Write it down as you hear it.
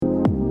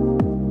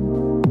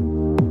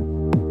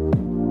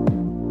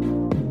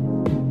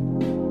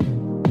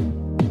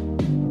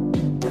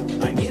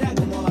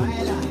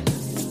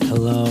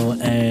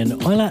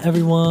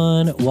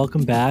everyone.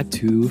 Welcome back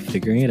to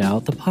Figuring It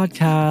Out, the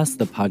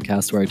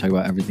podcast where I talk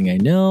about everything I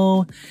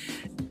know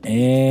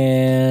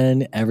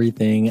and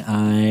everything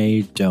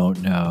I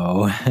don't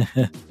know.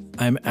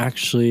 I'm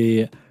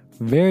actually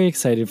very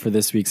excited for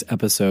this week's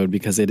episode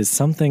because it is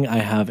something I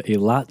have a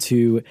lot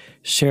to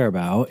share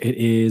about. It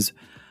is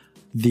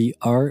the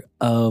art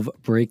of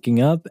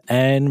breaking up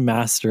and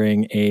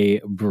mastering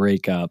a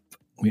breakup.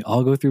 We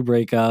all go through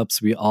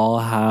breakups. We all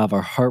have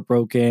our heart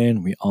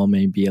broken. We all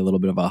may be a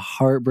little bit of a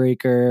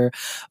heartbreaker.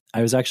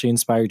 I was actually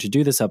inspired to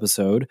do this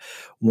episode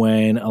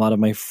when a lot of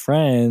my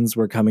friends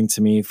were coming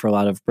to me for a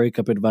lot of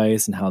breakup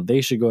advice and how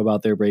they should go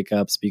about their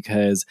breakups,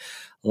 because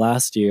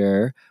last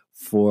year,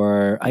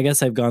 I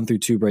guess I've gone through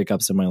 2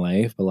 breakups in my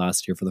life, but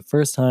last year for the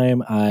first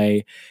time,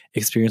 I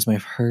experienced my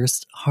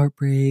first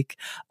heartbreak.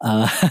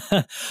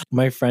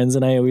 My friends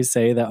and I always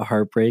say that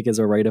heartbreak is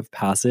a rite of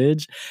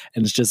passage,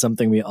 and it's just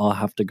something we all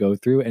have to go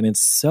through, and it's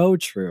so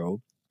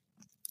true.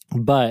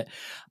 But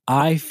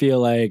I feel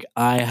like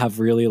I have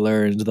really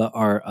learned the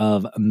art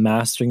of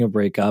mastering a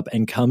breakup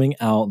and coming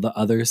out the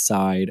other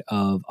side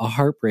of a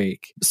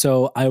heartbreak.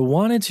 So I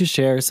wanted to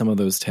share some of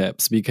those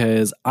tips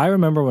because I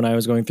remember when I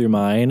was going through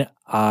mine,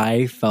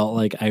 I felt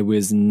like I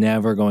was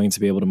never going to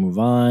be able to move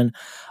on.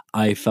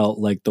 I felt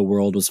like the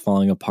world was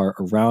falling apart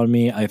around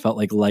me. I felt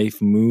like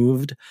life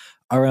moved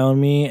around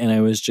me and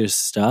I was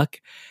just stuck.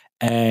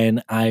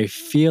 And I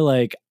feel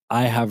like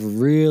I have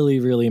really,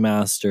 really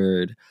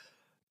mastered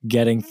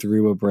getting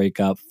through a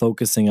breakup,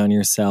 focusing on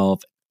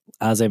yourself.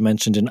 As I've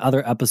mentioned in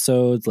other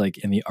episodes, like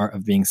in the art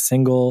of being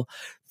single,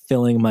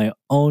 filling my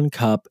own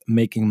cup,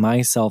 making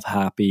myself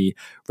happy,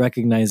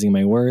 recognizing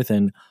my worth,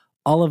 and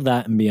all of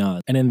that and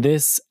beyond. And in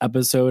this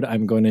episode,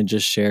 I'm going to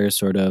just share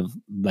sort of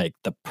like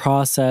the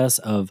process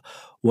of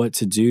what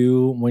to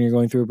do when you're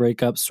going through a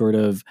breakup, sort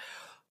of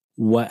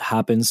what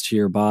happens to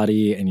your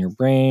body and your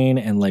brain,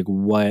 and like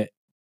what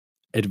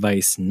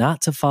advice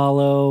not to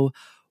follow,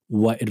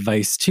 what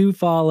advice to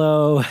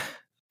follow.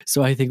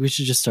 So I think we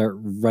should just start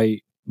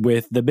right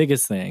with the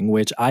biggest thing,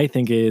 which I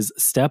think is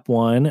step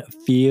 1,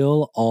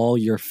 feel all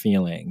your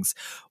feelings.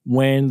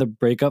 When the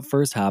breakup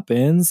first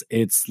happens,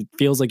 it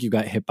feels like you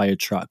got hit by a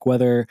truck,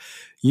 whether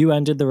you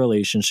ended the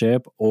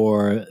relationship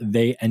or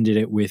they ended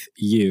it with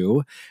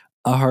you.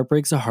 A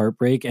heartbreak's a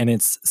heartbreak, and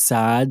it's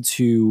sad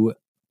to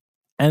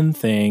end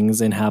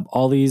things and have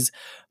all these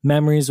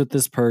memories with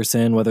this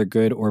person, whether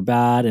good or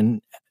bad,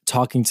 and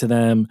talking to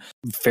them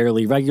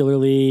fairly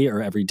regularly or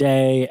every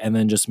day, and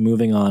then just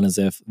moving on as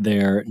if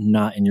they're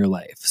not in your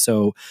life.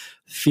 So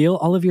feel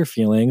all of your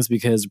feelings,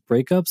 because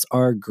breakups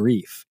are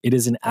grief. It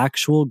is an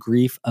actual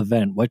grief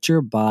event. What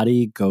your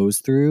body goes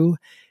through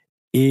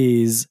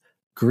is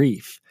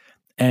grief.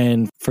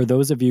 And for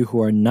those of you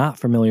who are not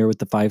familiar with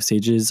the 5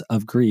 stages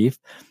of grief,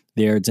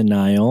 they are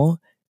denial,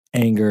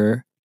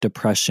 anger,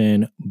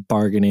 depression,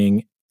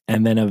 bargaining,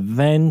 and then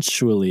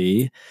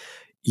eventually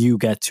you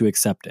get to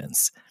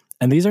acceptance.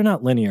 And these are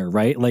not linear,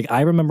 right? Like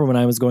I remember when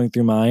I was going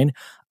through mine,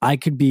 I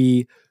could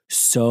be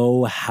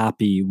so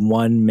happy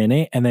 1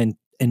 minute and then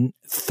in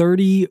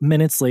 30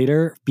 minutes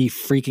later be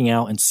freaking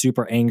out and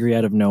super angry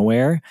out of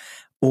nowhere.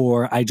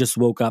 Or I just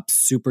woke up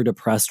super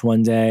depressed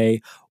one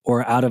day,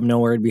 or out of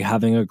nowhere I'd be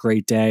having a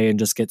great day and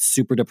just get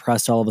super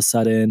depressed all of a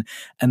sudden.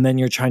 And then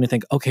you're trying to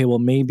think, okay, well,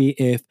 maybe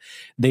if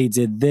they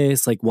did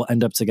this, like we'll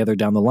end up together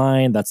down the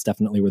line. That's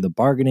definitely where the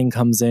bargaining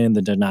comes in.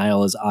 The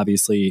denial is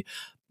obviously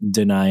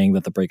denying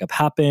that the breakup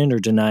happened or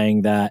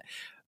denying that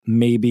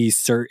maybe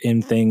certain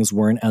things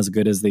weren't as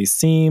good as they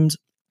seemed.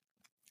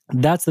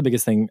 That's the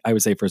biggest thing I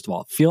would say. First of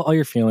all, feel all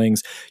your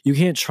feelings. You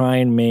can't try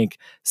and make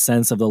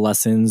sense of the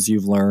lessons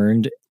you've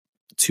learned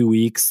 2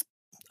 weeks,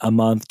 a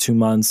month, 2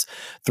 months,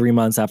 3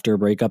 months after a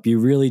breakup. You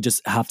really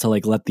just have to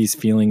like let these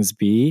feelings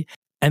be.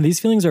 And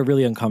these feelings are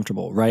really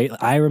uncomfortable, right?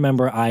 I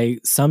remember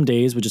some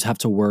days would just have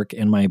to work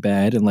in my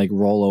bed and like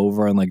roll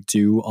over and like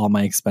do all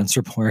my expense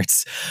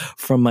reports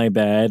from my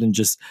bed. And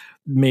just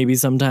maybe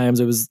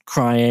sometimes I was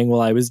crying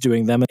while I was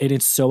doing them. And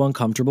it's so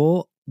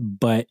uncomfortable,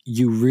 but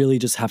you really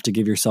just have to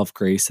give yourself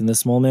grace in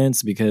this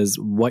moment, because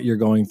what you're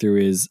going through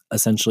is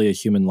essentially a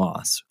human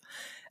loss.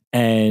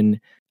 And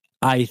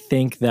I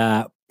think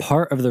that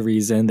part of the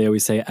reason they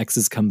always say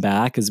exes come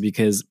back is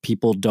because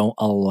people don't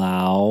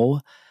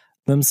allow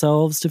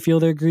themselves to feel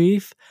their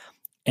grief.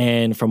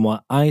 And from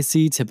what I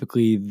see,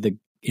 typically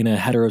in a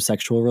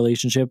heterosexual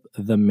relationship,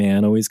 the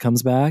man always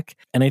comes back.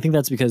 And I think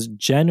that's because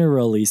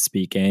generally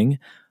speaking,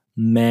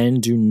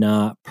 men do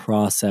not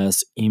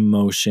process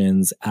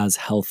emotions as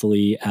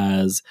healthily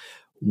as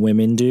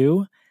women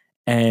do.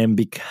 And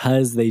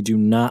because they do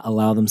not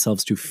allow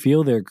themselves to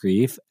feel their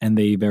grief, and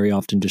they very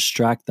often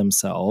distract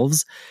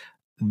themselves,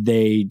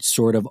 they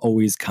sort of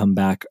always come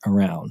back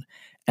around.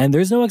 And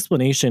there's no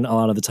explanation a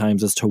lot of the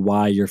times as to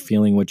why you're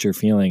feeling what you're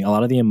feeling. A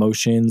lot of the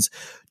emotions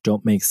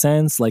don't make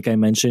sense. Like I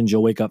mentioned,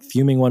 you'll wake up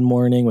fuming one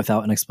morning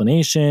without an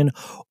explanation,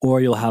 or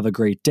you'll have a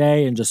great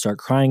day and just start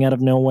crying out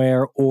of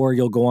nowhere, or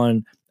you'll go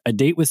on a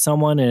date with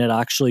someone and it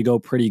actually go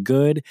pretty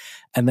good,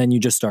 and then you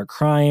just start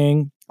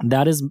crying.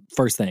 That is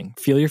first thing.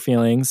 Feel your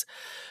feelings.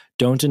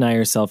 Don't deny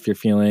yourself your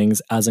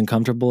feelings, as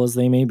uncomfortable as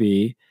they may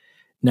be.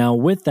 Now,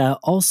 with that,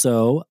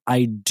 also,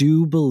 I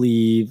do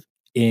believe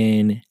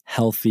in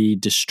healthy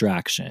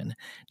distraction.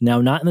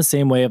 Now, not in the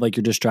same way of like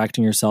you're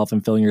distracting yourself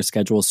and filling your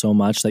schedule so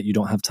much that you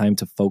don't have time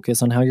to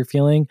focus on how you're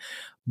feeling,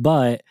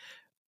 but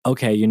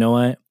okay, you know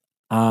what?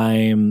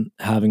 I'm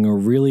having a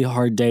really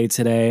hard day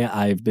today.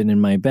 I've been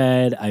in my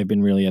bed. I've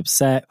been really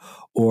upset,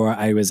 or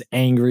I was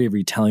angry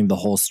retelling the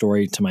whole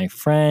story to my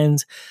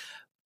friend.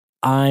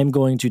 I'm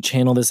going to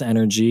channel this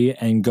energy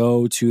and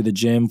go to the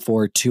gym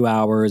for 2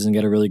 hours and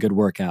get a really good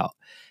workout.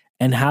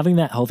 And having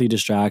that healthy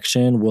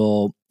distraction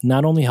will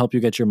not only help you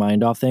get your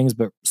mind off things,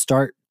 but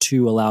start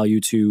to allow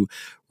you to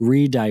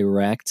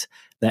redirect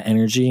that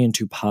energy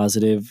into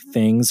positive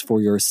things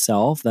for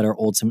yourself that are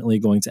ultimately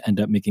going to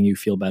end up making you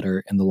feel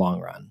better in the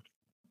long run.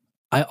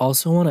 I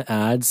also want to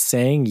add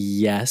saying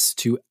yes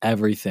to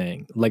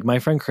everything. Like my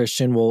friend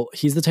Christian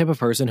he's the type of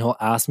person who'll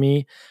ask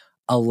me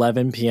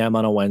 11 p.m.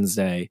 on a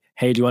Wednesday,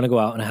 hey, do you want to go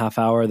out in a half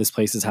hour? This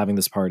place is having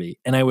this party.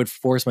 And I would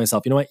force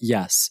myself, you know what?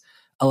 Yes.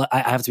 I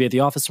have to be at the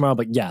office tomorrow,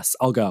 but yes,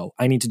 I'll go.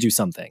 I need to do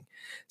something.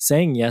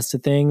 Saying yes to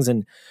things,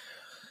 and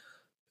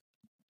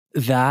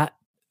that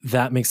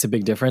makes a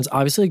big difference.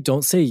 Obviously, like,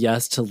 don't say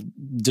yes to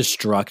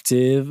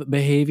destructive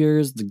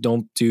behaviors. Like,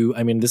 don't do,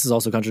 I mean, this is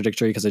also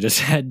contradictory because I just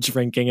said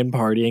drinking and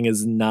partying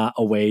is not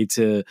a way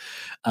to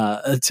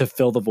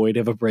fill the void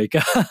of a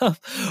breakup.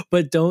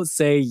 But don't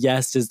say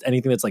yes to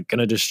anything that's like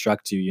going to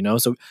destruct you, you know?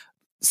 So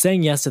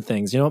saying yes to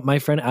things. You know, my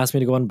friend asked me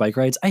to go on bike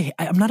rides.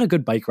 I'm not a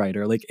good bike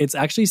rider. Like, it's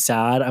actually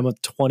sad. I'm a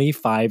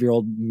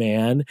 25-year-old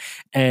man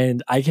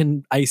and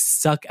I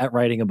suck at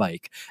riding a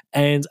bike.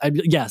 And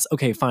yes,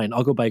 okay, fine.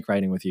 I'll go bike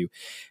riding with you.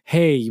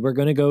 Hey, we're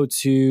going to go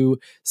to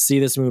see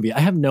this movie.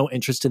 I have no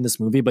interest in this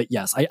movie, but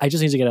yes, I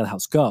just need to get out of the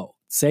house. Go.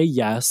 Say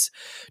yes.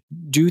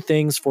 Do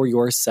things for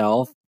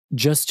yourself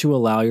just to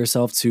allow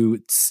yourself to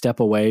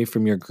step away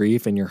from your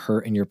grief and your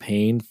hurt and your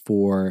pain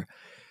for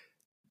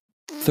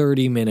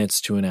 30 minutes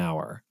to an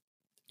hour,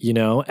 you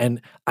know?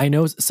 And I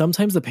know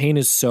sometimes the pain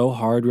is so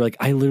hard. We're like,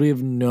 I literally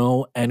have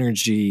no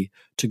energy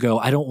to go.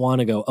 I don't want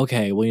to go.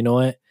 Okay, well, you know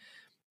what?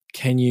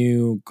 Can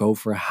you go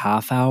for a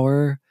half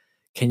hour?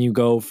 Can you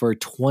go for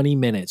 20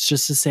 minutes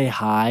just to say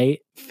hi,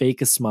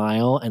 fake a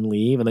smile and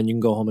leave, and then you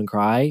can go home and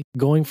cry?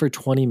 Going for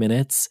 20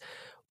 minutes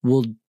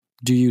will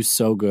do you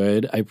so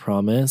good, I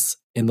promise,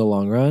 in the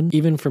long run.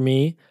 Even for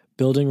me,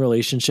 building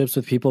relationships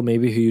with people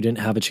maybe who you didn't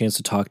have a chance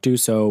to talk to.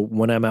 So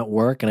when I'm at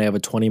work and I have a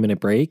 20-minute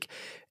break,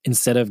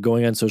 instead of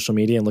going on social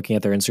media and looking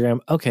at their Instagram,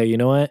 okay, you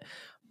know what?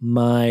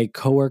 My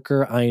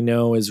coworker I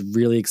know is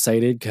really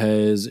excited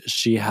because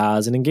she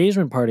has an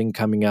engagement party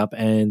coming up,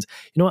 and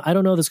you know what? I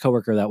don't know this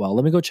coworker that well.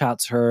 Let me go chat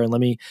to her and let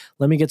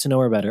me get to know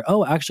her better.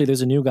 Oh, actually,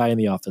 there's a new guy in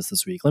the office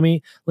this week. Let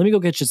me go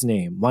get his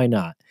name. Why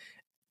not?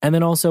 And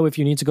then also, if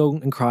you need to go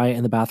and cry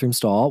in the bathroom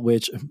stall,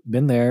 which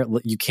been there,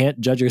 you can't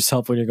judge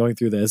yourself when you're going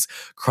through this.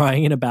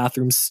 Crying in a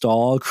bathroom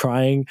stall,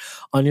 crying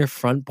on your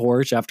front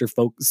porch after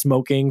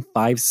smoking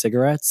 5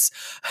 cigarettes,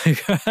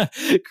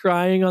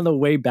 crying on the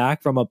way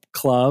back from a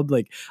club.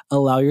 Like,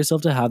 allow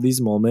yourself to have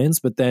these moments.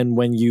 But then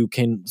when you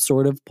can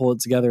sort of pull it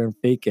together and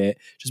fake it,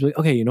 just be like,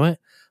 okay, you know what?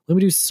 Let me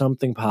do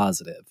something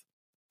positive.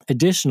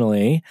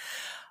 Additionally,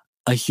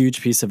 a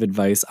huge piece of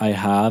advice I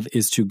have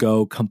is to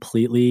go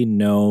completely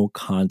no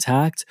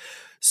contact.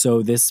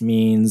 So this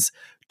means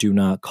do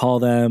not call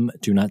them,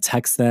 do not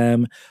text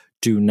them,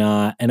 do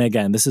not, and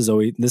again, this is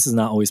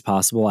not always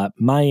possible. At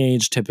my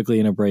age,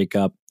 typically in a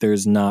breakup,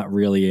 there's not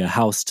really a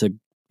house to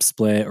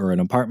split or an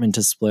apartment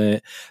to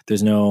split.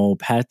 There's no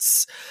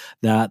pets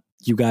that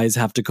you guys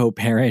have to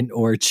co-parent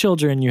or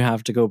children you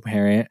have to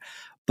co-parent.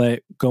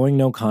 But going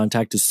no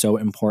contact is so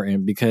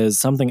important because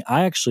something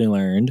I actually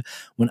learned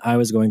when I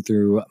was going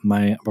through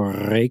my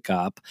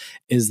breakup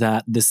is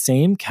that the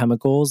same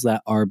chemicals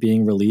that are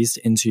being released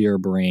into your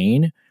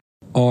brain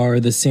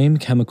are the same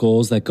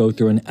chemicals that go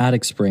through an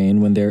addict's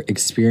brain when they're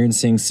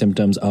experiencing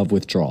symptoms of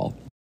withdrawal.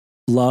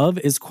 Love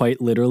is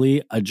quite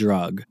literally a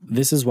drug.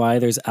 This is why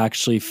there's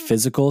actually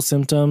physical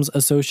symptoms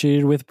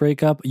associated with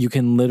breakup. You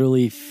can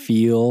literally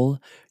feel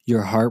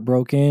your heart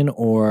broken,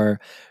 or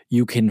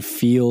you can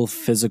feel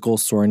physical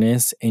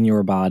soreness in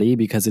your body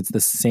because it's the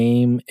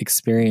same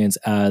experience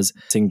as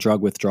seeing drug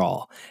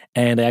withdrawal.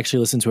 And I actually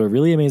listened to a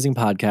really amazing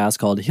podcast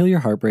called Heal Your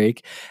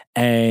Heartbreak,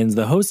 and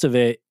the host of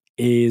it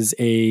is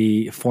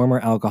a former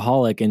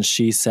alcoholic, and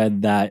she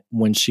said that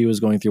when she was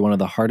going through one of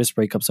the hardest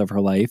breakups of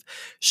her life,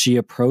 she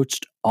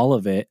approached all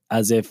of it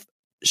as if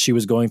she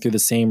was going through the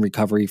same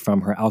recovery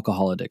from her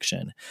alcohol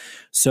addiction.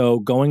 So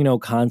going no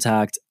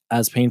contact,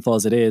 as painful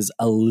as it is,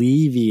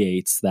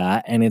 alleviates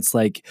that. And it's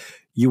like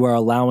you are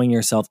allowing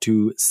yourself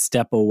to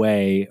step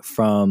away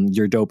from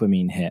your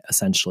dopamine hit,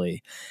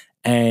 essentially.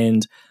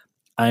 And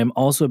I'm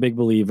also a big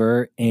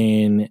believer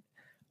in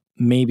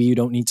maybe you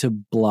don't need to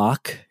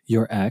block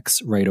your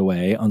ex right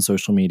away on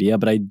social media,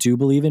 but I do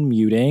believe in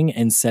muting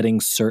and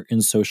setting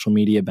certain social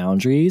media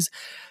boundaries,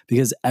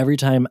 because every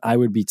time I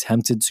would be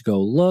tempted to go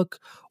look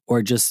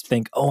or just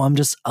think, oh, I'm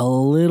just a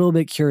little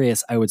bit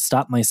curious, I would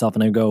stop myself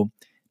and I go,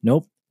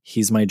 nope,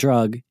 he's my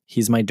drug.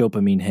 He's my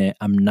dopamine hit.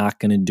 I'm not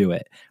going to do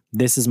it.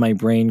 This is my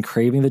brain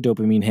craving the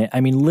dopamine hit. I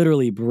mean,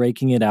 literally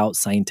breaking it out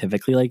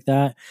scientifically like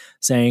that,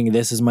 saying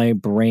this is my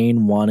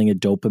brain wanting a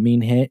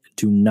dopamine hit.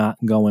 Do not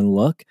go and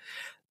look.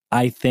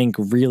 I think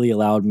really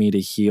allowed me to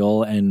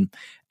heal and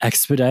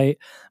expedite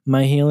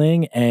my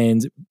healing.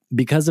 And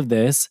because of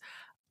this,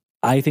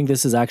 I think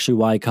this is actually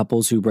why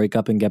couples who break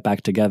up and get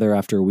back together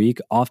after a week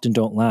often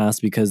don't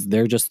last, because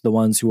they're just the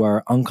ones who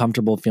are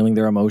uncomfortable feeling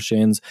their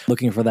emotions,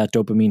 looking for that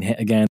dopamine hit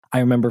again. I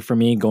remember for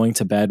me, going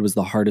to bed was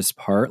the hardest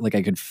part. Like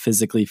I could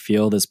physically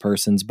feel this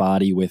person's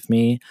body with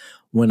me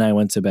when I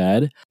went to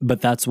bed. But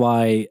that's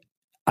why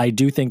I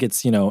do think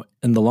it's, in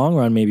the long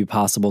run, maybe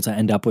possible to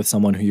end up with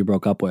someone who you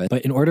broke up with.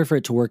 But in order for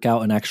it to work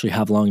out and actually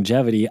have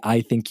longevity, I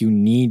think you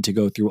need to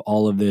go through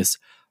all of this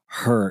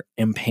hurt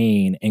and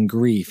pain and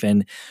grief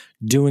and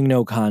doing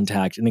no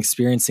contact and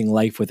experiencing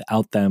life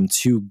without them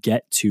to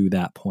get to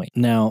that point.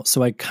 Now,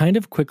 so I kind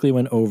of quickly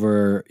went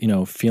over,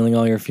 feeling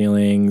all your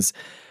feelings,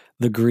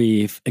 the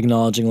grief,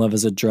 acknowledging love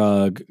as a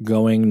drug,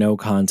 going no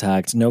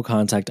contact. No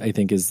contact, I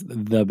think, is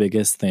the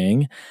biggest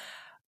thing.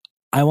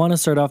 I want to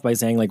start off by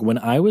saying, like, when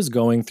I was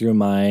going through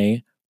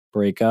my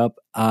breakup,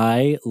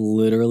 I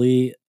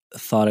literally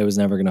thought I was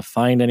never going to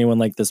find anyone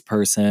like this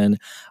person.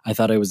 I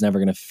thought I was never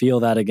going to feel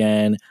that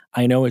again.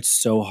 I know it's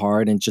so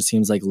hard, and it just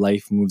seems like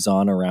life moves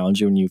on around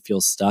you and you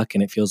feel stuck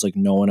and it feels like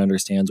no one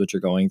understands what you're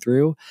going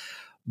through.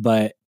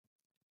 But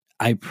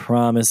I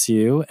promise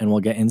you, and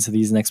we'll get into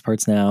these next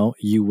parts now,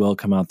 you will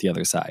come out the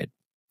other side.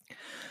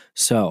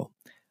 So,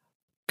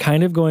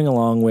 kind of going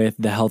along with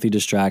the healthy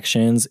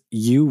distractions,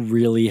 you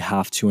really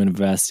have to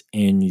invest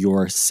in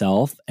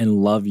yourself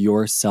and love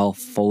yourself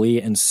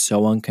fully and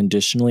so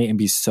unconditionally and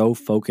be so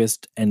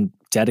focused and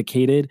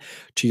dedicated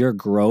to your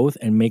growth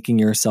and making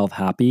yourself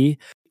happy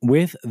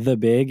with the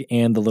big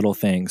and the little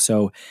things.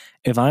 So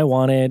if I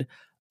wanted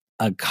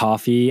a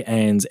coffee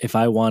and if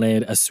I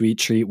wanted a sweet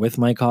treat with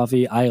my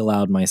coffee, I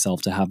allowed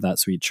myself to have that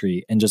sweet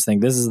treat and just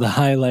think this is the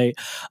highlight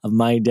of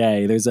my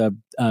day. There's a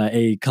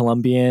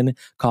Colombian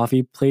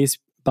coffee place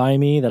by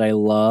me that I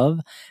love,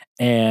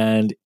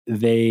 and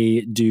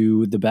they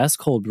do the best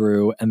cold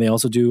brew, and they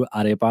also do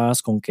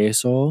arepas con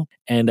queso,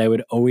 and I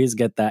would always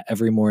get that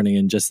every morning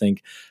and just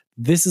think,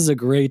 this is a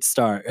great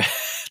start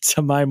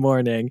to my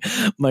morning,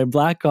 my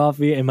black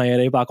coffee and my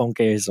arepa con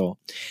queso.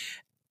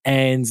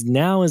 And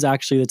now is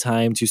actually the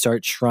time to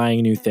start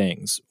trying new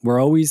things. We're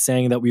always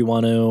saying that we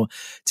want to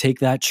take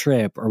that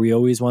trip, or we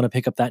always want to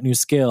pick up that new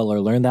skill or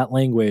learn that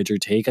language or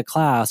take a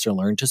class or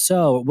learn to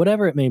sew,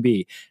 whatever it may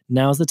be.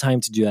 Now's the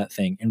time to do that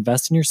thing.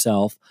 Invest in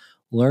yourself,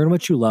 learn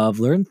what you love,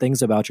 learn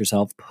things about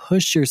yourself,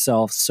 push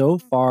yourself so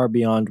far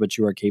beyond what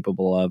you are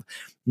capable of.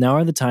 Now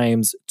are the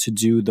times to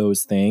do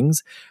those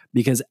things,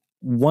 because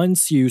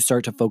once you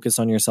start to focus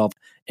on yourself,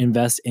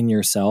 invest in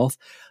yourself,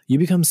 you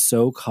become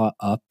so caught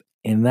up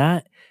in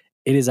that,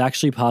 it is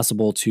actually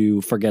possible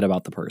to forget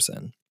about the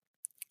person.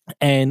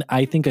 And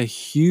I think a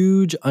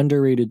huge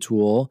underrated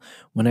tool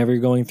whenever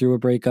you're going through a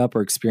breakup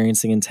or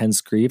experiencing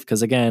intense grief,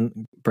 because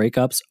again,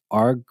 breakups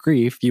are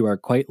grief. You are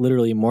quite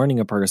literally mourning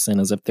a person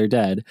as if they're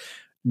dead.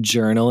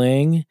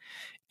 Journaling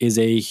is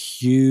a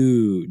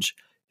huge,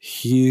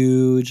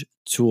 huge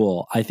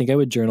tool. I think I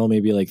would journal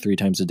maybe like 3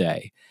 times a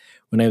day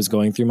when I was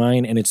going through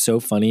mine. And it's so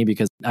funny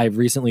because I've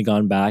recently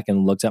gone back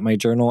and looked at my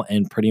journal,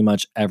 and pretty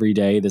much every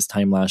day this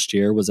time last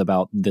year was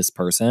about this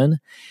person.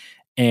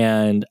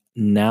 And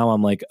now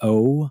I'm like,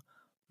 oh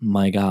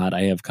my God,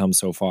 I have come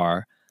so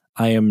far.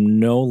 I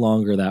am no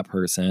longer that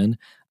person.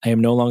 I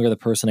am no longer the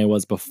person I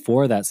was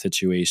before that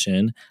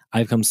situation.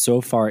 I've come so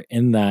far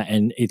in that.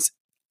 And it's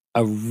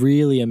a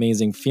really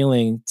amazing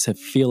feeling to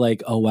feel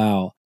like, oh,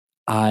 wow,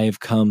 I've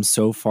come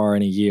so far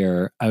in a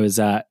year. I was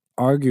at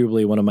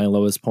arguably one of my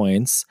lowest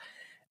points,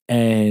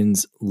 and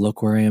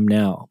look where I am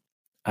now.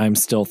 I'm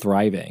still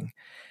thriving.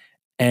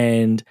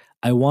 And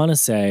I want to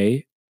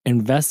say,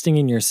 investing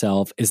in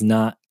yourself is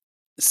not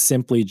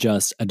simply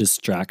just a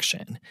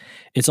distraction.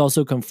 It's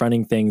also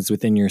confronting things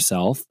within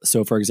yourself.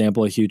 So, for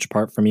example, a huge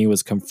part for me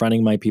was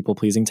confronting my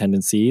people-pleasing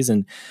tendencies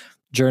and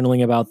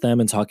journaling about them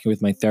and talking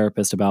with my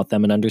therapist about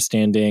them and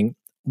understanding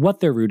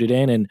what they're rooted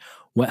in and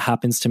what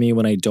happens to me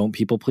when I don't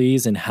people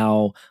please, and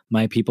how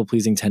my people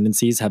pleasing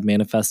tendencies have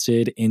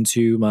manifested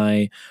into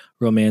my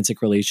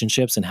romantic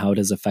relationships and how it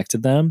has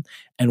affected them,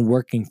 and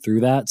working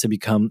through that to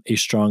become a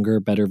stronger,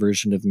 better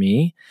version of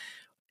me.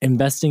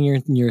 Investing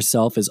in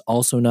yourself is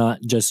also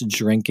not just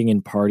drinking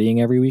and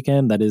partying every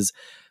weekend. That is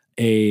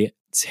a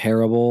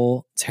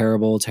terrible,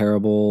 terrible,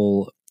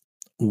 terrible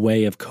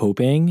way of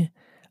coping.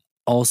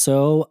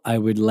 Also, I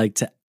would like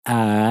to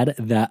add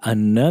that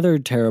another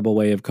terrible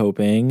way of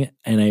coping,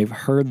 and I've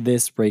heard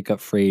this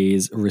breakup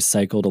phrase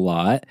recycled a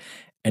lot,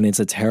 and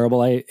it's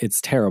terrible,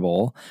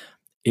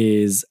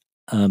 is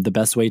the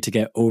best way to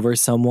get over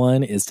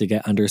someone is to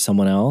get under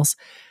someone else.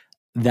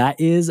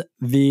 That is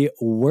the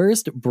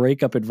worst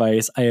breakup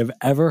advice I have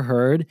ever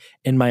heard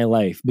in my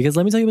life. Because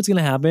let me tell you what's going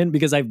to happen,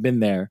 because I've been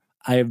there.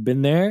 I have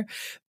been there.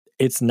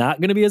 it's not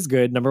going to be as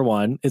good. Number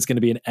one, it's going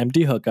to be an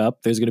empty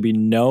hookup. There's going to be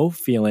no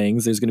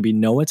feelings. There's going to be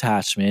no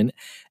attachment.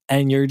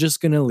 And you're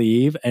just going to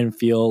leave and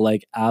feel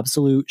like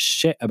absolute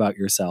shit about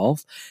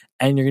yourself.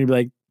 And you're going to be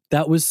like,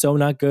 that was so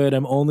not good.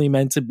 I'm only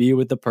meant to be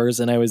with the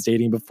person I was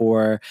dating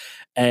before.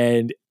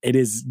 And it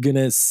is going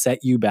to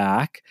set you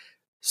back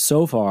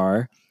so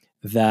far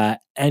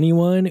that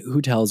anyone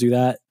who tells you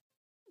that,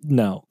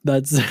 no,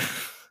 that's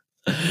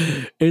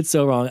it's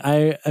so wrong.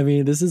 I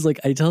mean, this is like,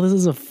 I tell this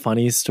as a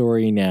funny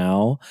story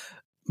now,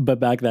 but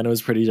back then it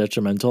was pretty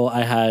detrimental.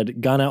 I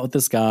had gone out with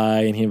this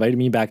guy and he invited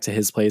me back to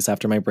his place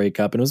after my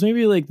breakup. And it was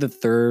maybe like the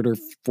third or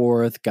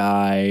fourth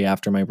guy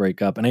after my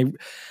breakup. And I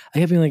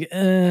kept being like,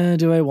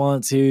 do I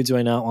want to? Do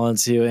I not want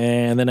to?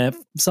 And then at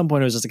some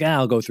point I was just like,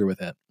 I'll go through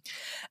with it.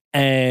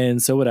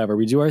 And so whatever,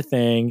 we do our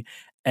thing.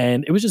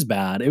 And it was just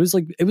bad. It was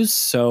like, it was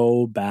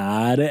so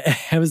bad.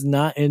 I was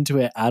not into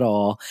it at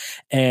all.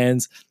 And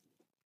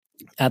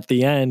at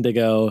the end, I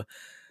go,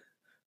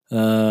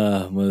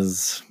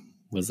 was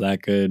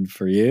that good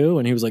for you?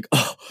 And he was like,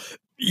 oh,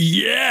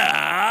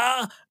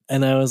 yeah.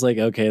 And I was like,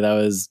 okay, that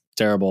was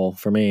terrible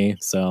for me.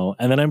 So,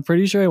 and then I'm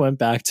pretty sure I went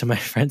back to my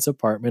friend's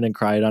apartment and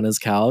cried on his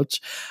couch,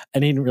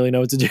 and he didn't really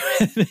know what to do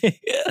with me.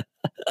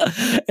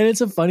 And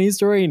it's a funny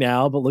story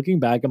now, but looking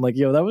back, I'm like,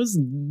 yo, that was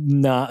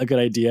not a good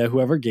idea.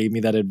 Whoever gave me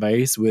that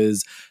advice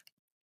was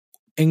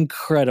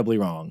incredibly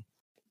wrong.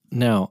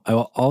 Now, I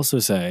will also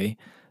say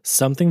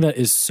something that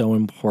is so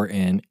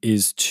important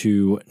is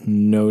to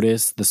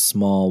notice the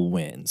small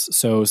wins.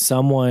 So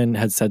someone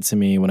had said to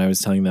me when I was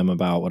telling them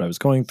about what I was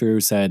going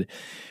through, said,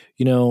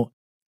 you know,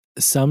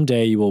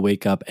 someday you will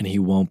wake up and he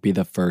won't be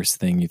the first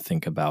thing you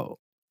think about.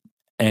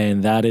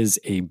 And that is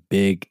a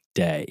big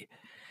day.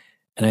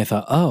 And I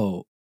thought,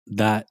 oh,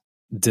 that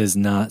does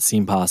not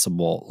seem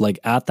possible. Like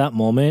at that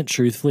moment,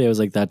 truthfully, I was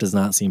like, that does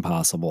not seem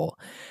possible.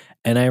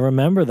 And I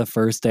remember the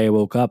first day I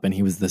woke up and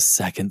he was the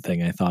second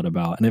thing I thought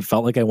about. And it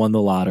felt like I won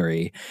the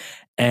lottery.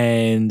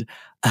 And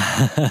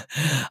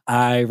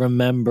I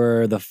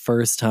remember the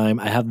first time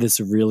I have this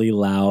really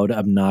loud,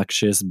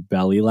 obnoxious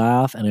belly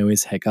laugh, and I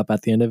always hiccup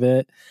at the end of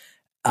it.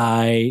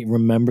 I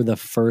remember the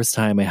first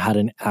time I had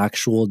an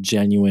actual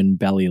genuine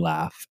belly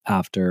laugh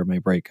after my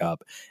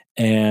breakup.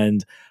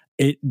 And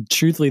it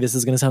truthfully, this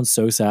is going to sound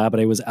so sad, but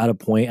I was at a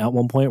point at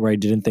one point where I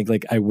didn't think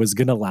like I was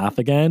going to laugh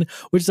again,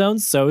 which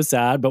sounds so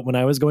sad. But when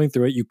I was going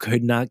through it, you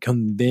could not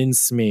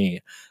convince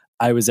me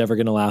I was ever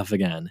going to laugh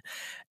again.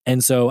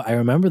 And so I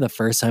remember the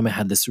first time I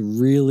had this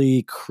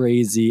really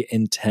crazy,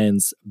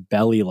 intense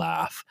belly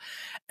laugh.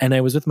 And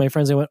I was with my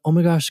friends. I went, oh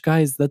my gosh,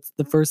 guys, that's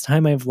the first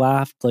time I've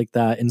laughed like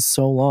that in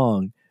so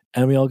long.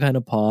 And we all kind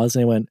of paused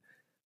and I went,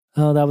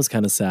 oh, that was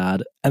kind of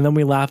sad. And then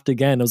we laughed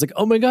again. I was like,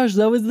 oh my gosh,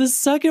 that was the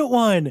second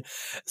one.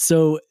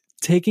 So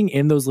taking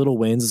in those little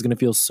wins is going to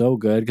feel so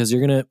good because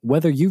you're going to,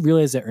 whether you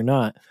realize it or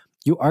not,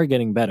 you are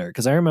getting better.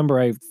 Because I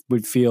remember I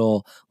would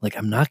feel like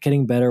I'm not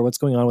getting better. What's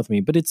going on with me?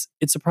 But it's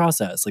a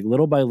process. Like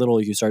little by little,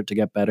 you start to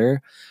get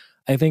better.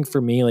 I think for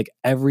me, like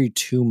every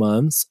 2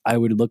 months, I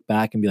would look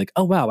back and be like,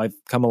 oh, wow, I've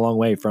come a long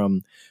way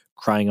from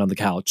crying on the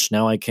couch.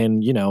 Now I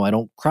can, I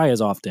don't cry as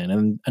often.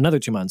 And another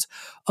 2 months,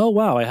 oh,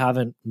 wow, I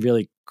haven't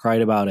really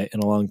cried about it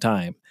in a long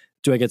time.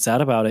 Do I get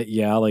sad about it?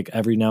 Yeah, like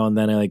every now and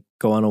then I like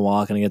go on a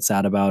walk and I get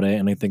sad about it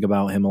and I think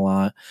about him a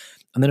lot.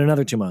 And then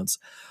another 2 months.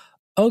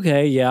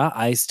 Okay, yeah,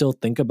 I still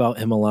think about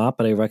him a lot,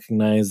 but I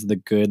recognize the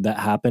good that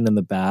happened and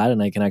the bad.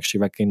 And I can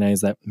actually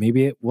recognize that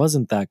maybe it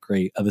wasn't that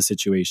great of a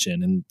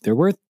situation and there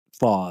were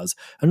flaws.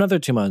 Another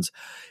 2 months,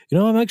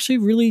 I'm actually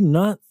really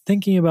not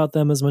thinking about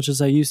them as much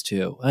as I used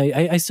to.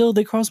 I still,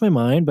 they cross my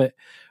mind, but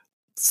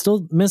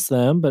still miss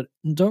them, but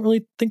don't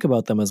really think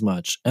about them as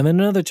much. And then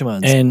another 2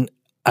 months. And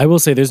I will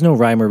say there's no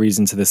rhyme or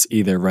reason to this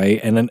either, right?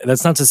 And then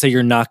that's not to say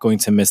you're not going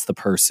to miss the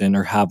person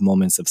or have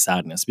moments of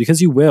sadness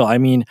because you will. I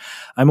mean,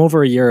 I'm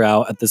over a year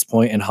out at this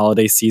point and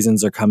holiday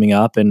seasons are coming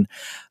up and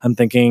I'm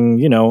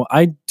thinking,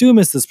 I do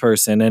miss this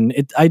person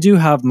and I do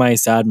have my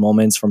sad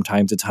moments from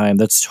time to time.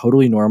 That's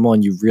totally normal.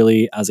 And you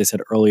really, as I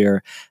said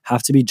earlier,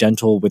 have to be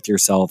gentle with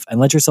yourself and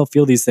let yourself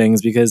feel these things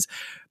because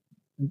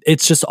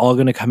it's just all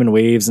going to come in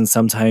waves. And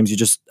sometimes you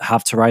just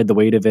have to ride the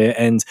weight of it.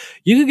 And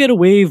you could get a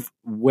wave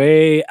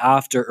way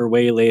after or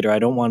way later. I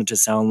don't want it to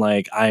sound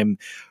like I'm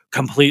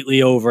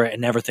completely over it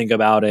and never think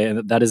about it.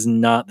 And that is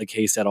not the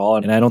case at all.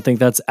 And I don't think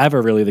that's ever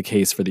really the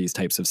case for these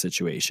types of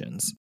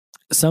situations.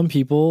 Some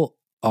people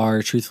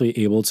are truthfully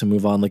able to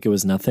move on like it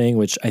was nothing,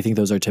 which I think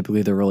those are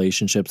typically the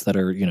relationships that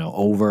are,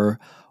 over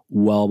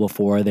well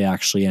before they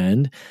actually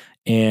end.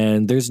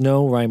 And there's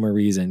no rhyme or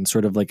reason,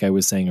 sort of like I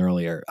was saying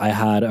earlier. I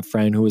had a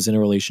friend who was in a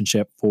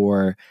relationship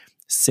for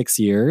 6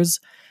 years,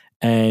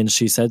 and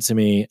she said to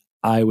me,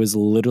 I was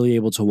literally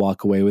able to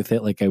walk away with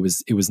it like it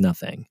was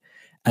nothing.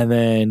 And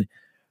then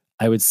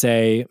I would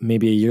say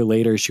maybe a year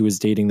later, she was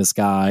dating this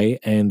guy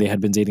and they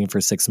had been dating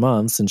for 6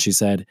 months. And she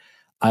said,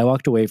 I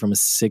walked away from a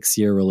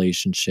 6-year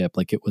relationship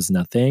like it was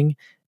nothing.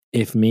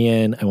 If me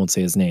and, I won't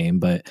say his name,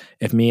 but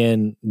if me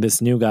and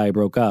this new guy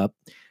broke up,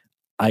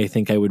 I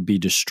think I would be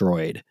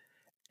destroyed.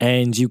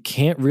 And you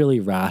can't really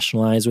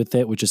rationalize with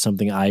it, which is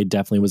something I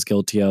definitely was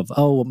guilty of.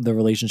 Oh, the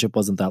relationship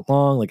wasn't that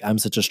long. Like, I'm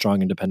such a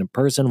strong, independent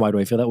person. Why do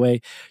I feel that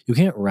way? You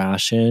can't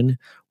ration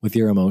with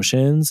your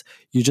emotions.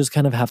 You just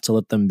kind of have to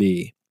let them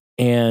be.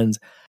 And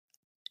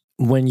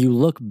when you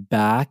look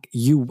back,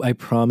 I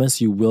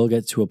promise you will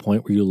get to a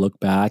point where you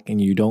look back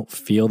and you don't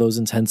feel those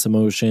intense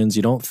emotions.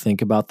 You don't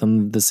think about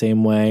them the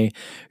same way.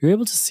 You're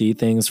able to see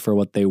things for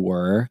what they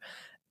were.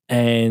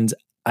 And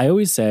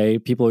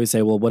people always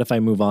say, well, what if I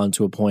move on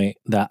to a point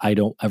that I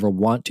don't ever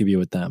want to be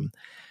with them?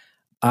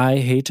 I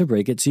hate to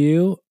break it to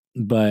you,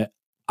 but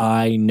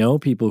I know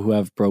people who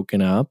have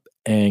broken up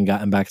and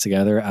gotten back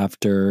together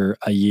after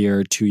a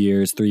year, 2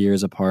 years, 3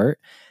 years apart.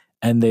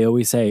 And they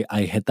always say,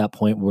 I hit that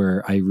point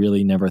where I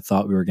really never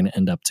thought we were going to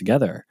end up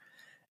together.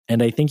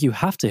 And I think you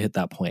have to hit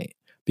that point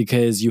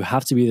because you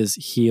have to be this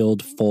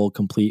healed, full,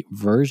 complete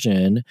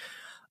version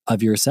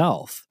of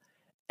yourself.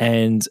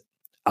 And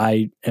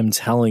I am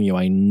telling you,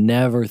 I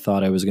never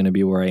thought I was going to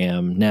be where I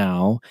am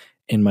now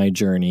in my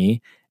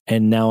journey.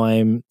 And now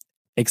I'm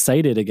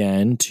excited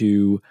again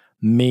to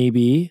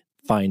maybe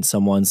find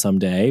someone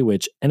someday,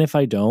 and if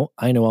I don't,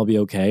 I know I'll be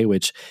okay,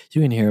 which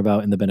you can hear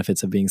about in the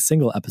Benefits of Being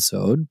Single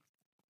episode.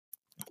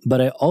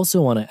 But I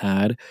also want to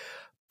add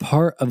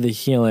part of the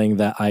healing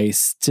that I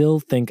still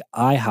think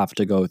I have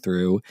to go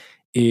through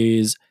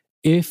is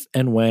if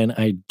and when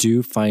I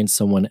do find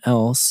someone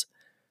else,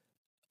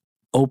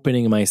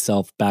 opening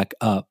myself back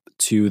up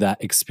to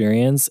that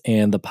experience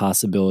and the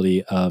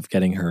possibility of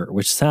getting hurt,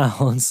 which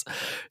sounds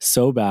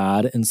so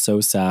bad and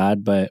so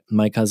sad. But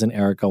my cousin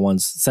Erica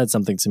once said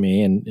something to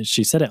me, and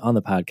she said it on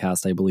the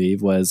podcast, I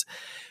believe, was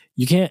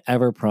you can't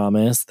ever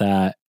promise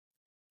that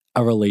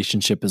a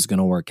relationship is going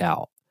to work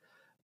out.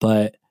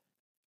 But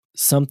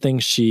something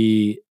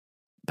she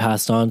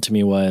passed on to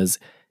me was,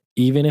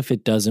 even if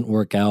it doesn't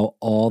work out,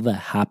 all the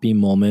happy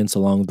moments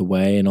along the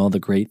way and all the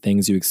great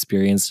things you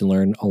experienced and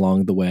learned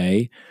along the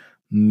way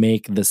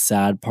make the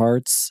sad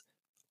parts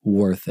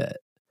worth it.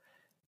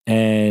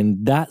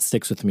 And that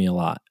sticks with me a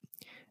lot.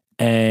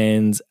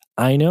 And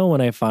I know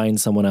when I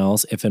find someone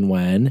else, if and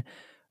when,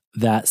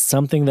 that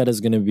something that is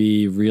going to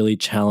be really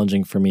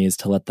challenging for me is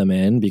to let them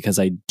in, because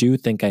I do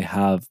think I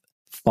have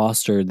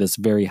fostered this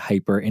very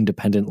hyper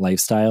independent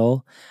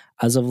lifestyle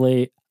as of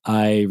late.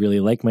 I really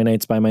like my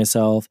nights by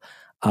myself.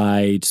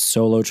 I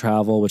solo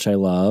travel, which I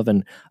love.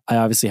 And I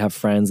obviously have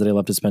friends that I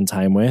love to spend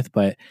time with.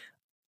 But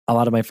a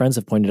lot of my friends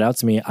have pointed out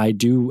to me, I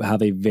do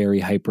have a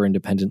very hyper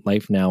independent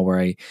life now where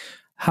I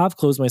have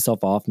closed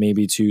myself off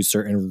maybe to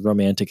certain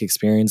romantic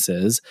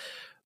experiences.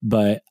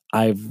 But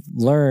I've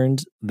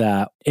learned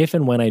that if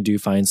and when I do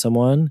find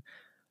someone,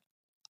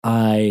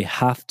 I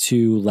have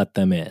to let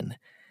them in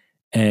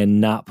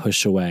and not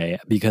push away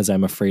because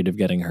I'm afraid of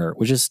getting hurt,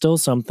 which is still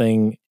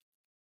something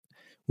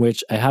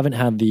which I haven't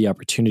had the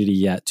opportunity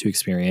yet to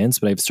experience,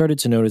 but I've started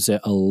to notice it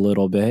a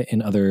little bit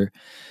in other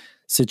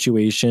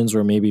situations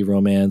where maybe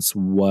romance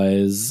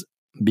was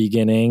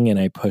beginning and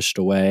I pushed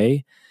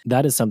away.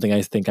 That is something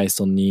I think I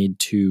still need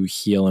to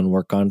heal and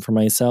work on for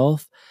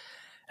myself.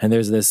 And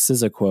there's this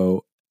SZA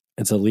quote,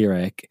 it's a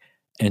lyric,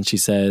 and she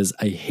says,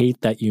 I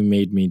hate that you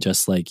made me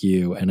just like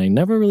you. And I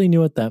never really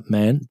knew what that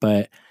meant,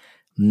 but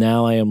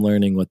now I am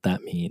learning what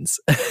that means.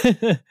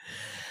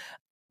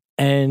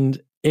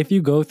 And if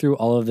you go through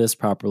all of this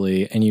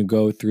properly and you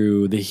go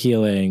through the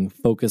healing,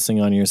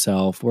 focusing on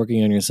yourself,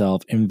 working on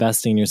yourself,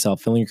 investing in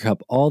yourself, filling your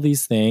cup, all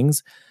these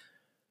things,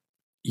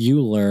 you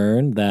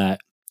learn that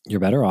you're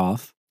better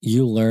off.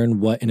 You learn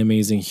what an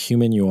amazing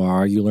human you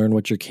are. You learn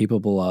what you're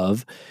capable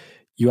of.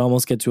 You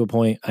almost get to a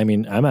point. I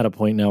mean, I'm at a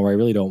point now where I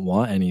really don't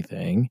want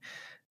anything,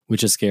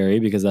 which is scary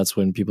because that's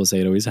when people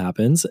say it always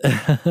happens.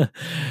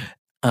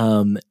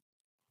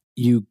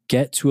 You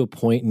get to a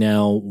point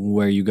now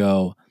where you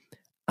go,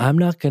 I'm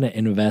not going to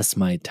invest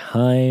my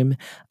time.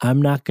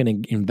 I'm not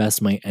going to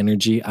invest my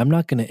energy. I'm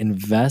not going to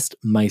invest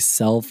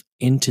myself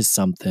into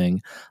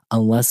something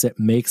unless it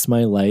makes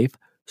my life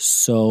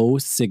so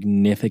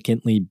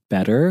significantly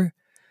better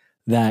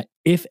that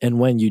if and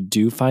when you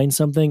do find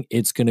something,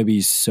 it's going to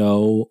be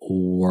so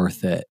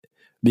worth it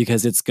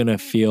because it's going to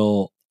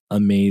feel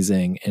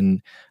amazing.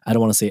 And I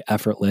don't want to say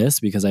effortless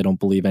because I don't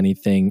believe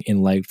anything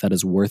in life that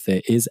is worth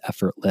it is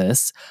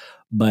effortless,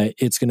 but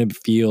it's going to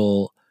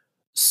feel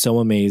so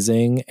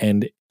amazing.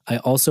 And I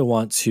also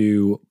want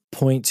to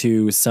point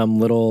to some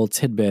little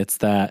tidbits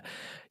that,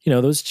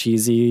 those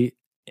cheesy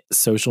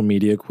social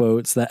media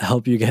quotes that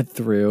help you get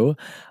through.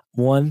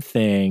 One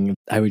thing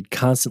I would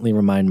constantly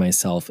remind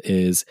myself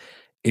is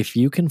if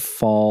you can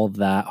fall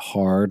that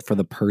hard for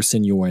the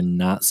person you are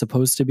not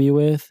supposed to be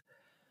with,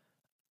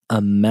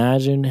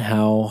 imagine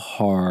how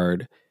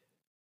hard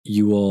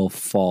you will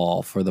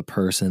fall for the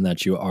person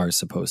that you are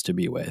supposed to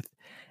be with.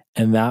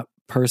 And that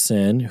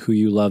person who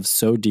you love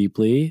so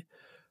deeply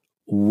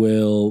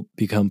will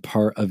become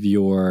part of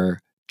your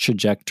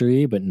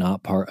trajectory, but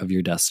not part of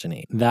your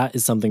destiny. That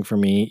is something for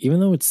me, even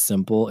though it's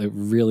simple, it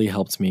really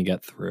helps me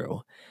get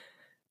through.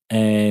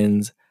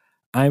 And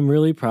I'm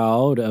really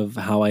proud of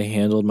how I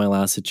handled my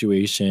last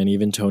situation.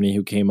 Even Tony,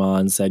 who came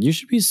on, said, you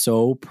should be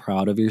so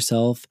proud of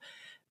yourself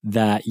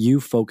that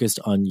you focused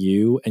on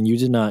you and you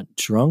did not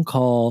drunk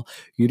call,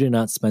 you did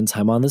not spend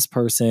time on this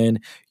person,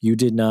 you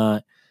did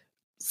not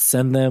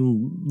send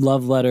them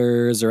love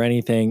letters or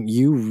anything.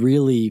 You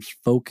really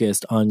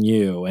focused on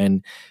you.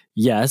 And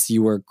yes,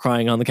 you were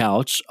crying on the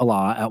couch a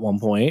lot at one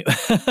point,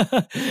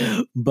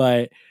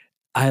 but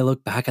I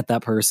look back at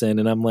that person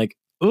and I'm like,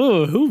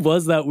 oh, who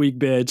was that weak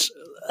bitch?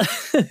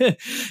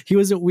 He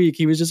wasn't weak.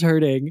 He was just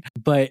hurting.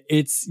 But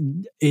it's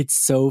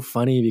so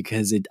funny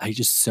because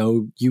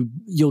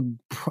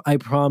I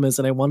promise.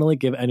 And I want to like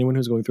give anyone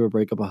who's going through a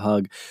breakup a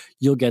hug.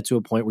 You'll get to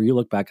a point where you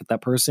look back at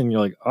that person and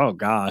you're like, oh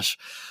gosh,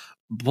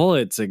 pull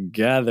it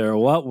together.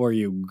 What were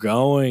you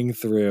going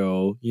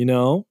through? You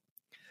know?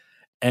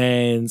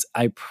 And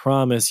I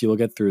promise you will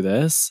get through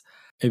this.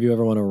 If you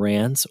ever want to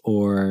rant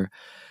or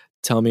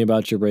tell me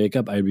about your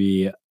breakup, I'd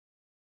be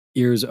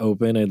ears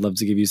open. I'd love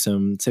to give you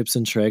some tips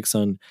and tricks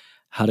on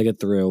how to get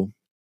through.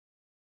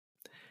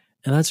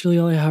 And that's really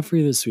all I have for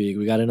you this week.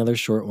 We got another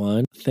short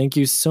one. Thank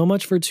you so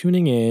much for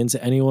tuning in.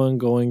 To anyone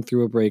going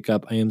through a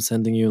breakup, I am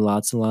sending you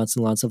lots and lots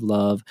and lots of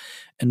love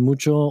and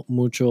mucho,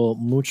 mucho,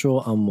 mucho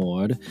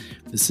amor.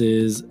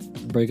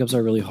 Breakups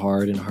are really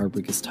hard and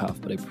heartbreak is tough,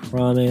 but I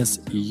promise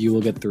you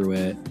will get through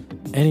it.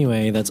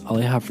 Anyway, that's all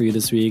I have for you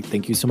this week.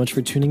 Thank you so much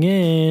for tuning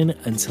in.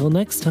 Until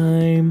next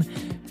time,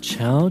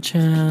 ciao,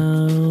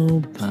 ciao.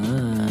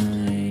 Bye.